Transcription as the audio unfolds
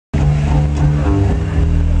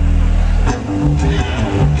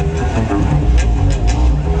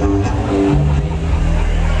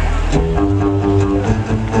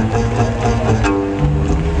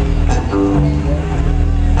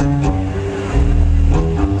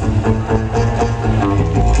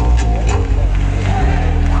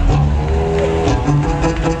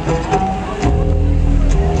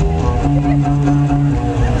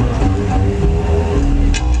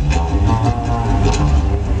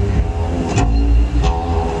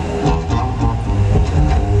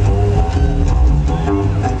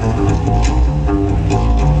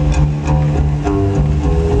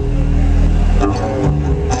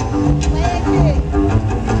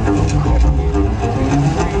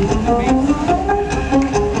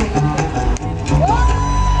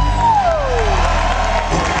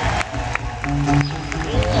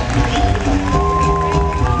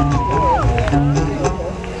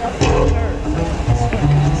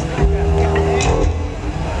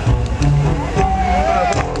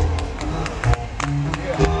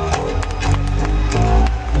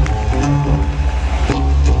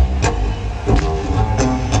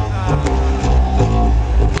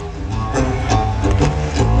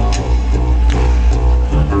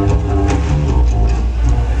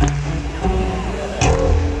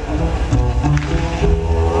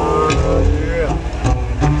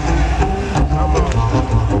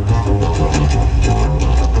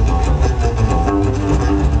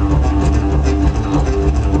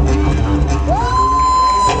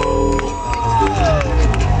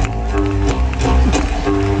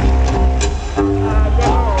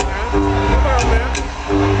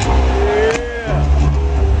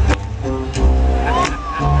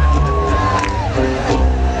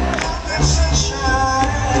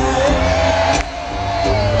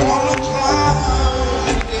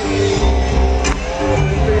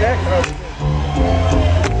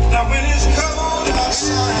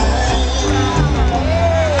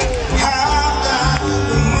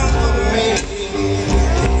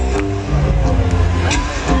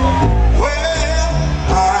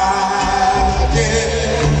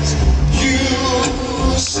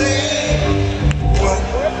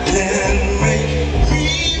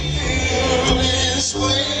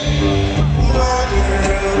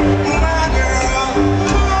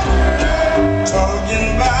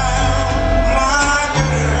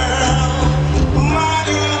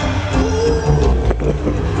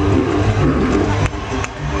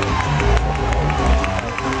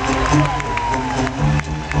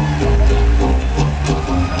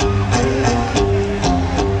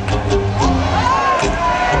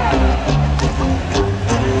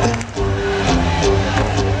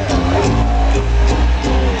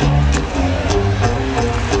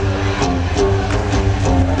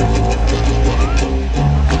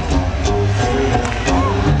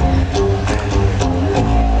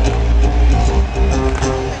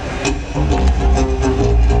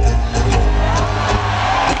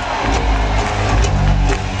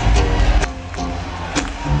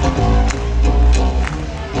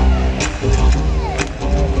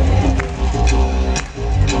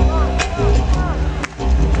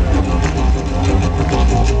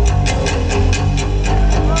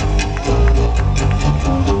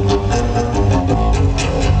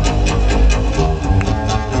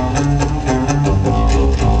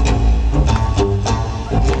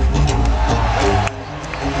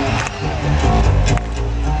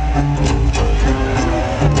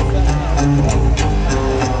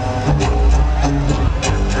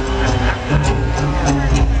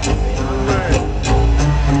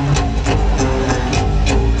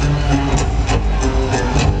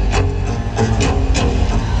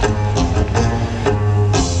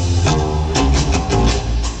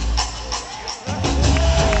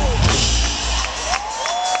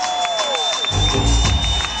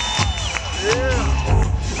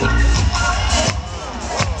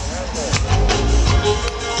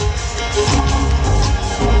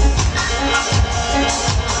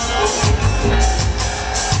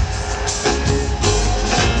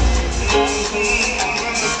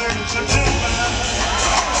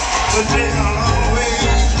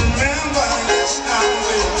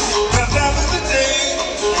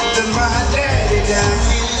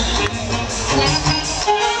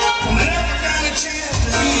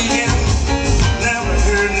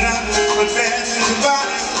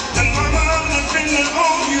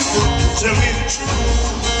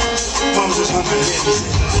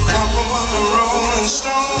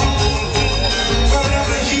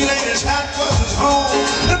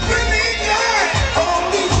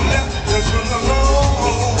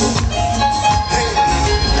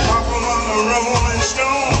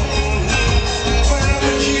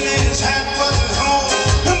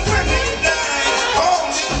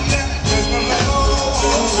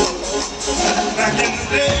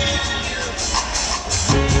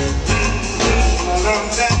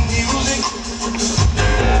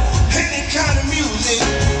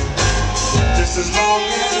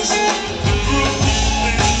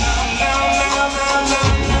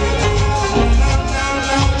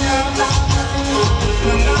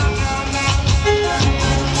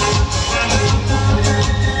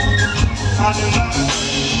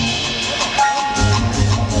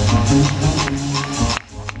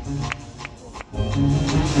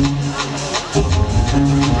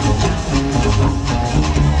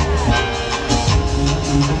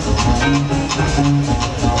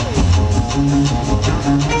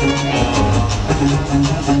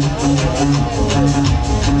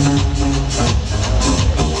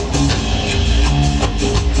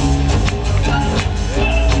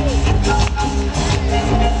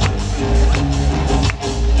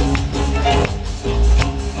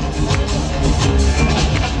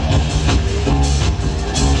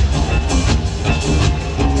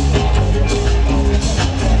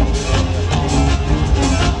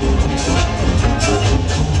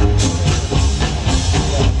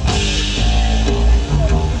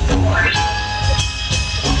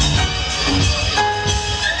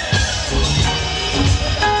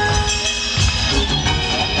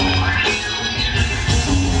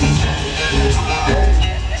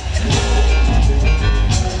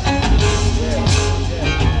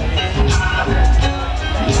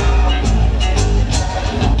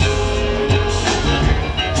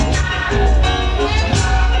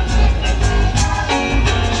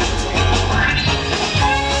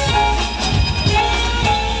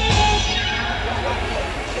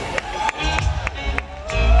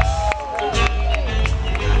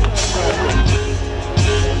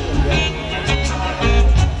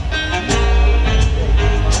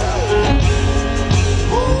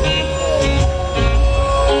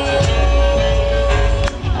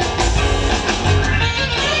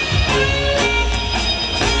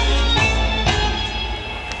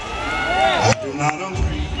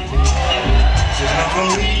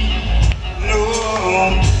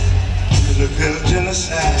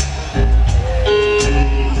Genocide.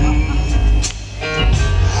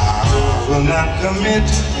 I will not commit,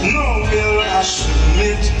 nor will I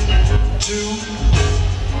submit to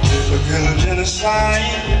the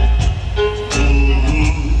genocide.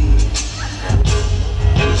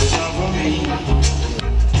 It's not for me.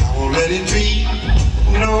 I won't let it be.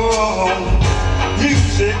 No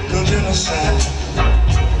musical genocide.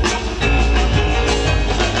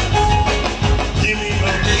 Give me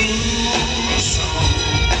a blues song.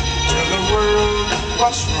 Tell the world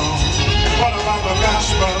what's wrong. What about the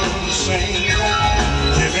gospel sing?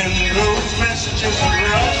 Giving those messages of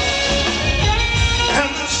love.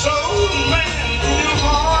 And the soul man in your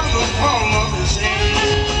heart in the palm of his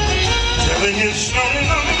hand. Telling his story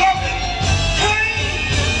of loving pain.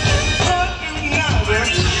 But do not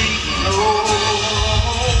agree, no.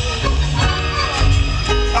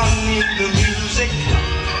 I need the music,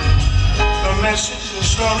 the message, the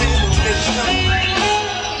story, the wisdom.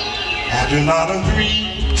 I do not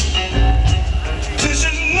agree. This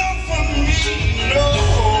is not for me, no.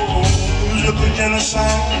 Musical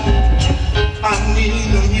genocide. I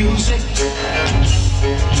need the music.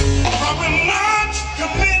 I will not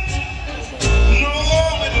commit, nor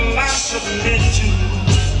will I submit to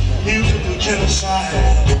musical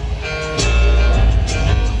genocide.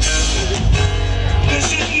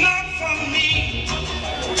 This is not for me.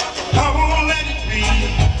 I won't let it be.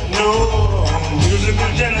 No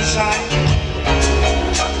musical genocide.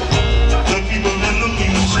 The people in the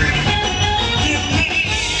music. Give me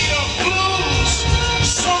a blues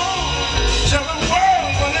song. Tell the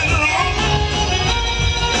world what is wrong.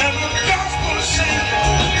 And the gospel sing.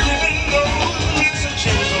 Giving those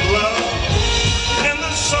messages of love. And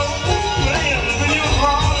the soul man in your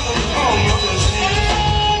heart in the palm of his hand.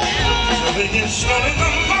 So they get started to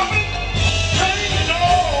love it. Hey, no,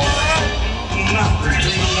 not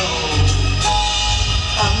really, no.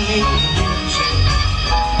 I need the music.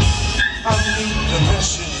 I need the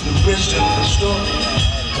message, the wisdom, the story.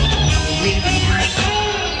 Me to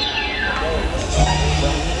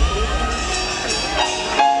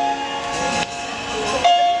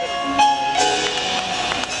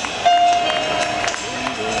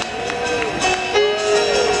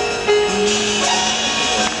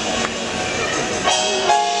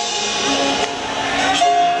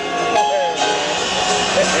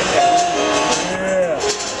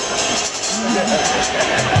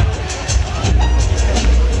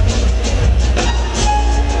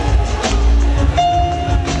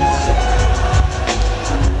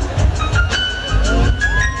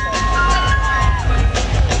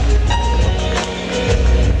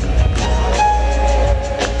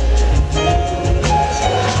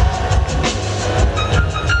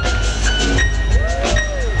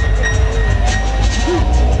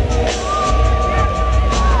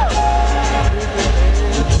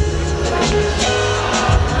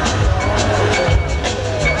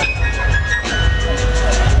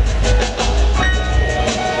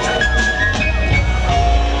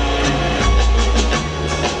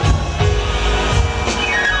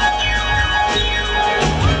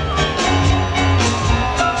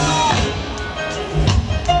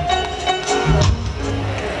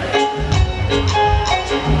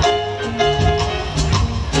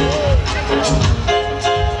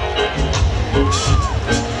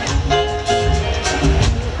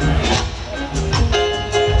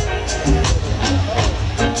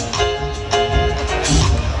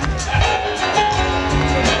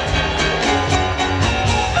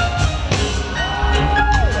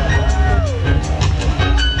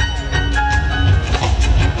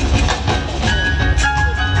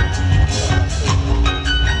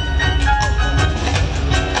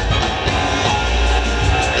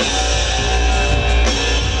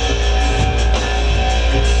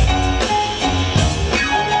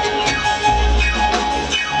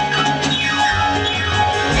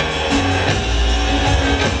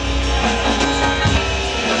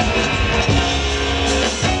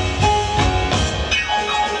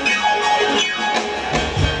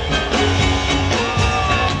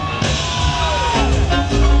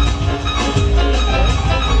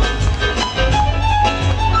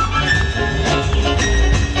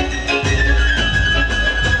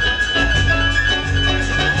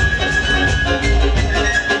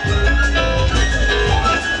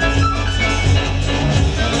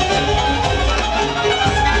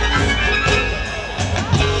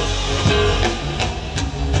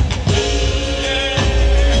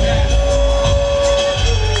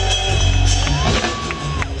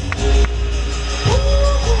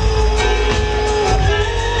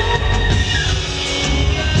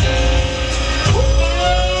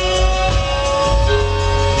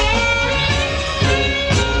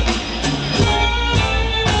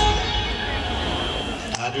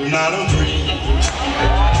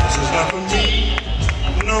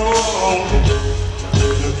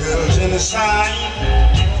genocide.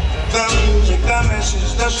 The music, the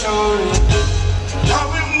message, the story. I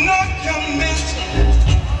will not commit,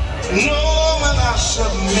 no, when I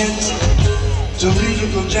submit to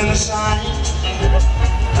musical genocide.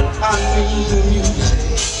 I need the music.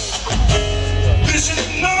 This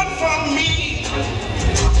is not for me,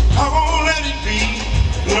 I won't let it be.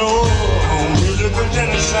 No, musical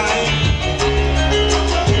genocide.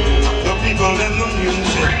 The people in the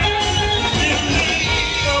music. Give me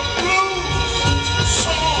a blues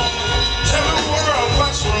song, tell the world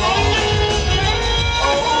what's wrong.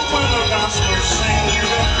 Oh, when the gospel sings,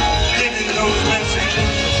 giving those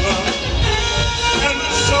messages of love. And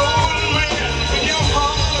the soul man, your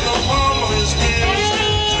heart, the palm of his hands,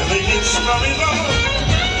 till they get started on.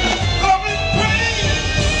 Love and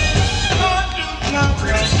praise, I do not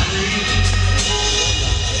agree.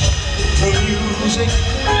 The music,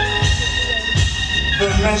 the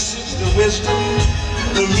message, the wisdom,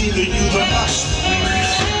 the me, the you, the us, the we.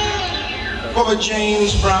 What would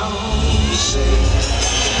James Brown say?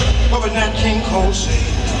 What would Nat King Cole say?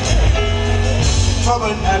 What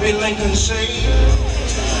would Abbey Lincoln say?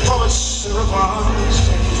 What would Sarah Vaughan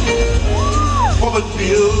say? What would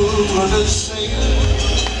Bill Withers say?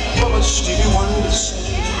 What would Stevie Wonder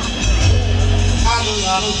say? I do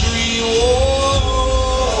not agree. Oh.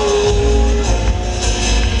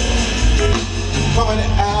 What would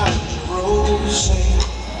Abbey Rose say?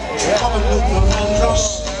 What would Luther Vandross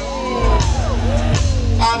say?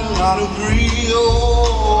 I do not agree. Oh.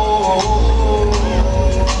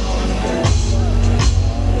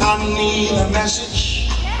 I need the message,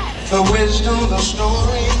 the wisdom, the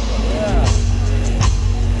story,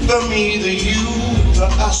 the me, the you, the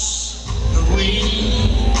us, the we.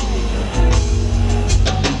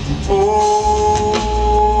 Oh,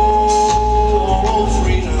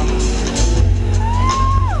 freedom.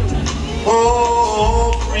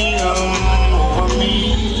 Oh, freedom for me.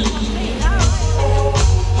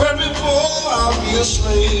 Where before I'll be a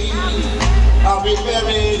slave, I'll be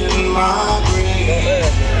buried in my grave.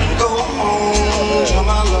 Go home to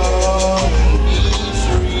my love and be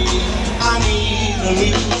free. I need the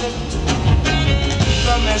music,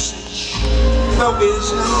 the message, the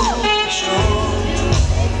wisdom, the story.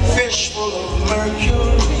 Fish full of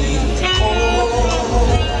mercury. Oh,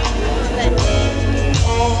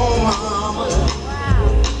 oh mama,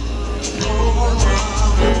 oh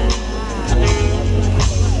mama.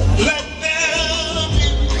 Let there be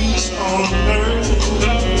peace on earth.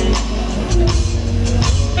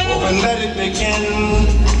 Oh, and let it begin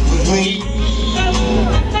with me.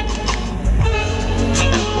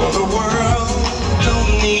 For the world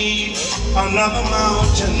don't need another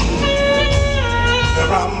mountain.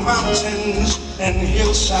 There are mountains and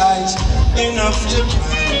hillsides enough to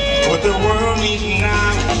climb. What the world needs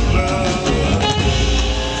now is love.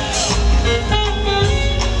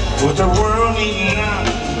 What the world needs now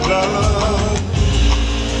is love.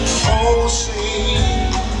 Oh, say,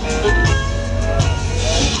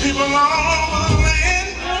 people all over the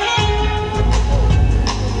land,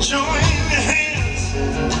 join your hands,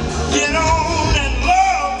 get on that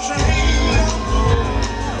love train.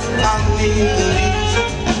 I need the music.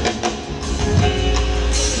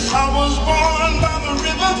 I was born by the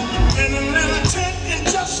river in a little tent, and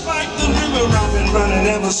just like the river I've been running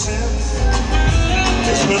ever since.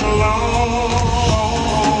 It's been a long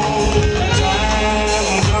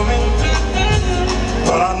time coming,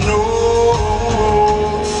 but I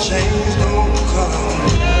know change gonna come.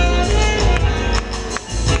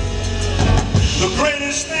 The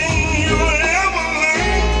greatest thing you'll ever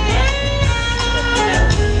learn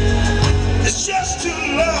is just to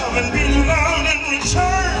love and be loved in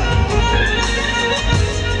return.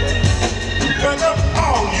 Wake up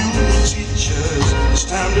all you teachers, it's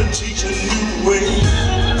time to teach a new way.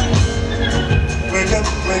 Wake up,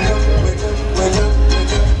 wake up, wake up, wake up,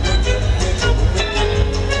 wake up, wake up, wake up, wake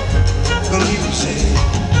up. The music,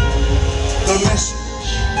 the message,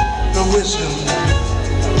 the wisdom,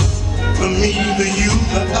 the me, the you,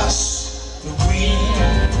 the us, the we.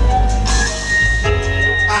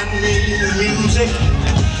 I need the music.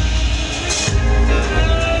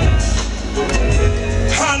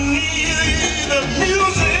 I need the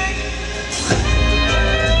music.